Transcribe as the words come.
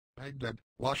Baghdad,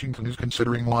 Washington is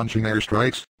considering launching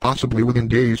airstrikes, possibly within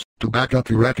days, to back up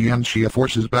Iraqi and Shia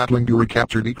forces battling to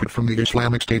recapture Tikrit from the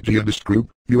Islamic State jihadist group,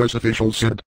 U.S. officials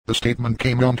said. The statement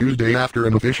came on Tuesday after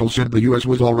an official said the U.S.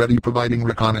 was already providing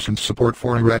reconnaissance support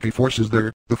for Iraqi forces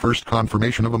there, the first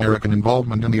confirmation of American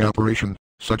involvement in the operation.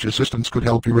 Such assistance could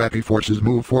help Iraqi forces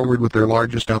move forward with their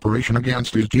largest operation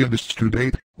against these jihadists to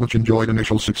date, which enjoyed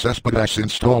initial success but has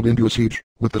since stalled into a siege,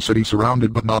 with the city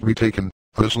surrounded but not retaken.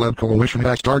 A US-led coalition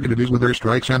has targeted it with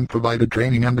airstrikes and provided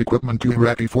training and equipment to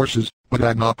Iraqi forces, but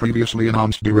had not previously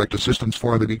announced direct assistance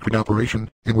for the Tikrit operation,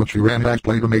 in which Iran has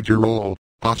played a major role.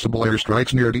 Possible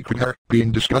airstrikes near Tikrit are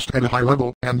being discussed at a high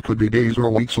level and could be days or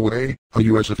weeks away, a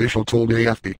U.S. official told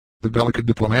AFP. The delicate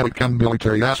diplomatic and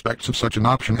military aspects of such an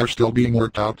option are still being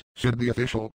worked out, said the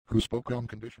official, who spoke on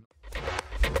condition.